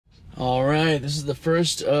Alright, this is the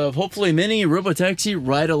first of hopefully many RoboTaxi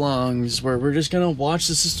ride-alongs where we're just going to watch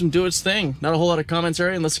the system do its thing. Not a whole lot of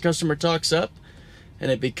commentary unless the customer talks up and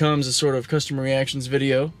it becomes a sort of customer reactions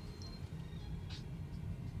video.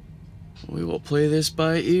 We will play this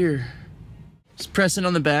by ear. Just press it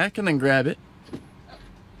on the back and then grab it.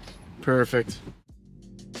 Perfect.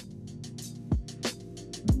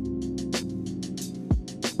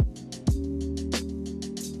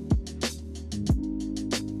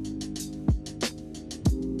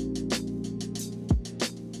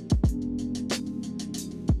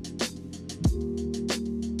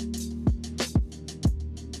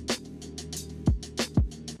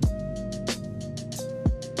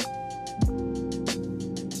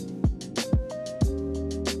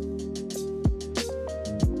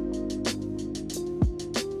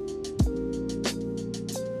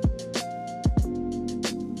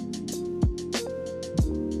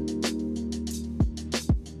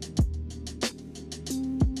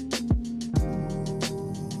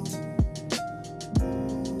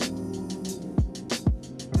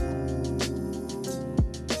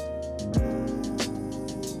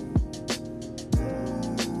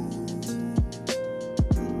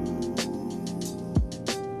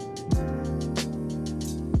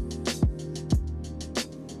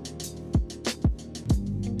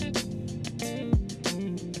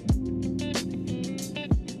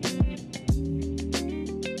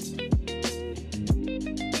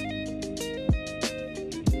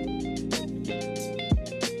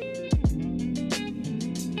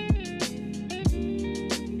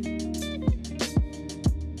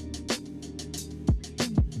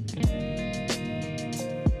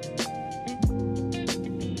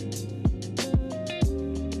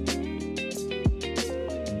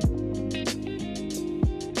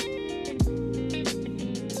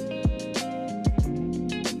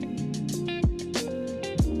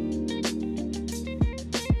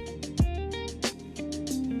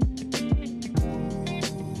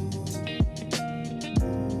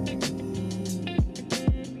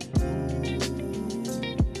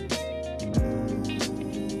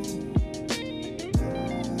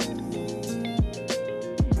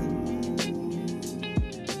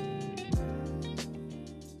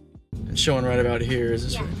 Showing right about here, is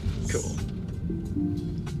this right? Cool.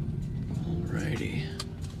 Alrighty.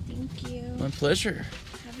 Thank you. My pleasure.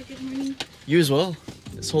 Have a good morning. You as well.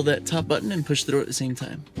 Just hold that top button and push the door at the same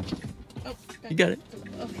time. Oh, you got it.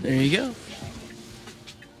 Okay. There you go.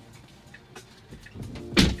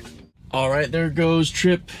 Alright, there goes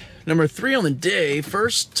trip number 3 on the day.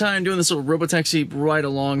 First time doing this little RoboTaxi ride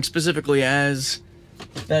along, specifically as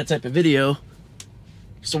that type of video.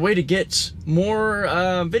 It's a way to get more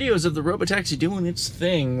videos of the RoboTaxi doing its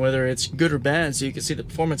thing, whether it's good or bad, so you can see the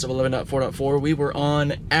performance of 11.4.4. We were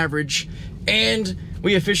on average, and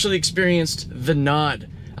we officially experienced the nod.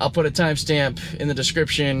 I'll put a timestamp in the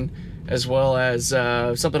description, as well as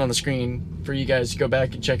something on the screen for you guys to go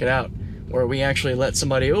back and check it out, where we actually let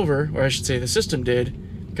somebody over, or I should say the system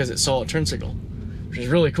did, because it saw a turn signal, which is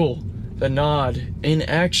really cool. The nod in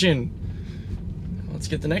action. Let's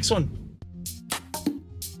get the next one.